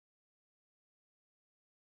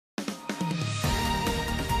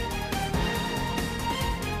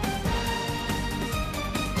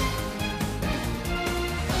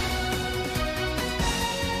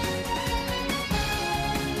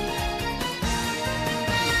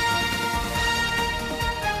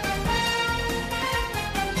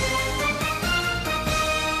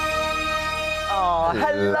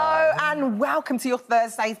welcome to your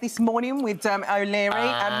Thursdays this morning with Dermot O'Leary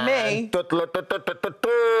and me.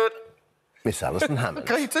 Miss Alison Hammond.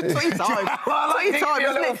 Tea time, isn't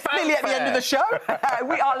it? Nearly at the end of the show.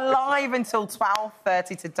 We are live until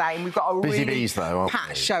 12:30 today, and we've got a really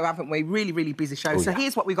packed show, haven't we? Really, really busy show. So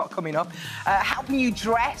here's what we've got coming up. Helping you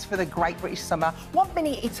dress for the Great British Summer. 1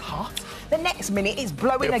 minute it's hot, the next minute it's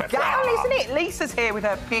blowing a gale, isn't it? Lisa's here with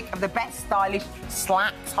her pick of the best stylish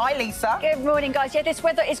slacks. Hi, Lisa. Good morning, guys. Yeah, this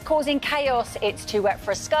weather is causing chaos. It's too wet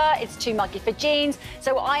for a skirt, it's too muggy for jeans.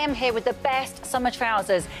 So I am here with the best summer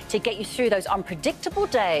trousers to get you through those unpredictable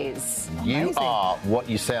days. You are what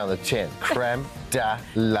you say on the tin. Creme de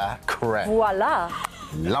la creme. Voila.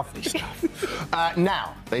 Lovely stuff.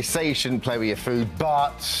 Now, they say you shouldn't play with your food,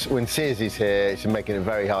 but when Searsy's here, she's making it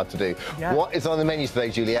very hard to do. Yeah. What is on the menu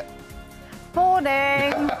today, Juliet?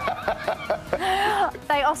 Morning.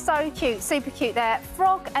 They are so cute, super cute. They're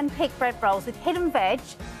frog and pig bread rolls with hidden veg,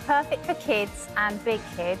 perfect for kids and big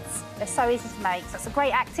kids. They're so easy to make, so it's a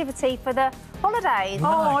great activity for the holidays.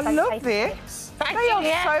 Oh, I love this. They are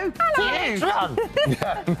so cute.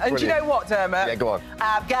 And do you know what, Dermot? Yeah, go on.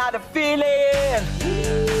 I've got a feeling.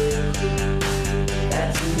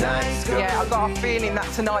 Yeah, I've got a feeling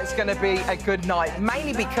that tonight's going to be a good night,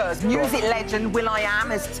 mainly because music legend will.i.am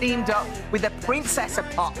has teamed up with the princess of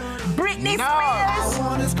pop, Britney Spears. I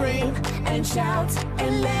want to scream and shout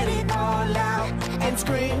and let it all out, and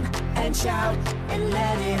scream and shout and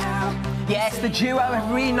let it out. Yes, the duo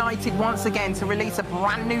have reunited once again to release a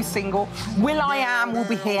brand new single. will.i.am will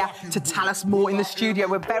be here to tell us more in the studio.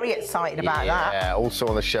 We're very excited about that. Yeah, also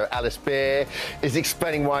on the show, Alice Beer is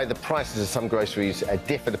explaining why the prices of some groceries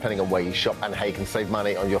differ depending on where you shop and how you can save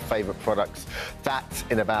money on your favourite products. That's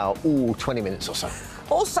in about, 20 minutes or so.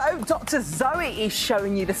 Also, Dr. Zoe is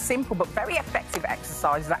showing you the simple but very effective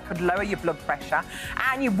exercises that could lower your blood pressure,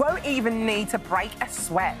 and you won't even need to break a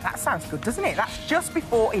sweat. That sounds good, doesn't it? That's just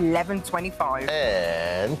before 11:25.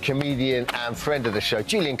 And comedian and friend of the show,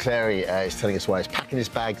 Julian Clary, is telling us why he's packing his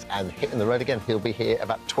bags and hitting the road again. He'll be here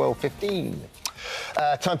about 12:15.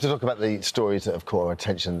 Time to talk about the stories that have caught our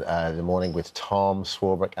attention in the morning with Tom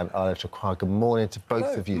Swarbrick and Arlo Tracroix. Good morning to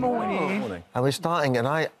both of you. Good morning. And we're starting,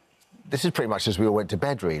 this is pretty much as we all went to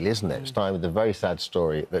bed, really, isn't it? Starting with the very sad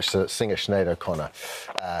story that singer Sinead O'Connor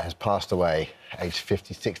has passed away, aged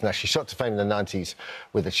 56. Now, she shot to fame in the 90s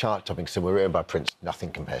with a chart-topping single written by Prince.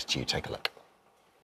 Nothing compares to you. Take a look.